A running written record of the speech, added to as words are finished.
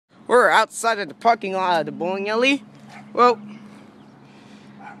We're outside of the parking lot of the bowling alley. Well,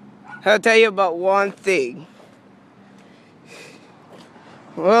 I'll tell you about one thing.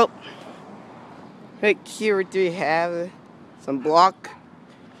 Well, right here we do have some block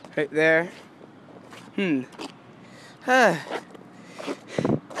right there.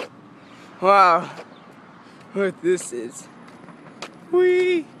 Wow, what this is.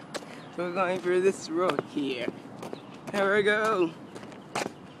 Whee! We're going through this road here. There we go.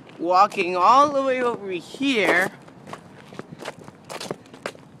 Walking all the way over here.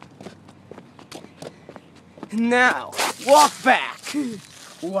 Now, walk back.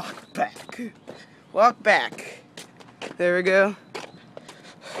 Walk back. Walk back. There we go.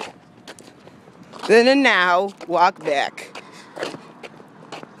 Then and now, walk back.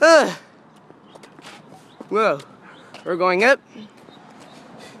 Whoa. We're going up.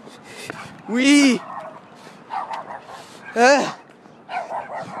 Wee.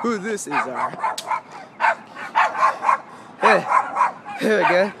 Who this is are. Here we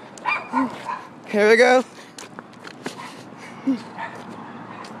go. Here we go.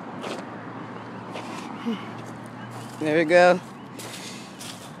 There we go.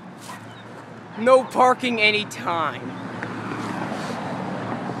 No parking anytime.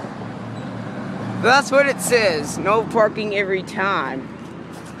 That's what it says. No parking every time.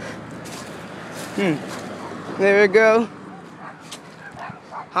 There we go.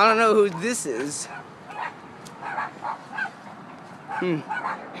 I don't know who this is. Here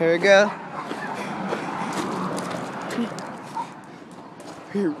we go.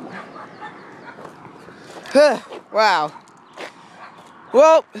 Wow.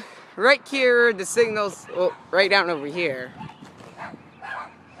 Well, right here, the signal's right down over here.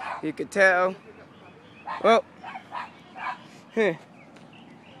 You could tell. Well, there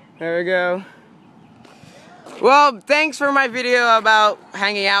we go. Well, thanks for my video about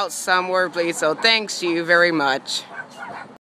hanging out somewhere, please. So thanks you very much.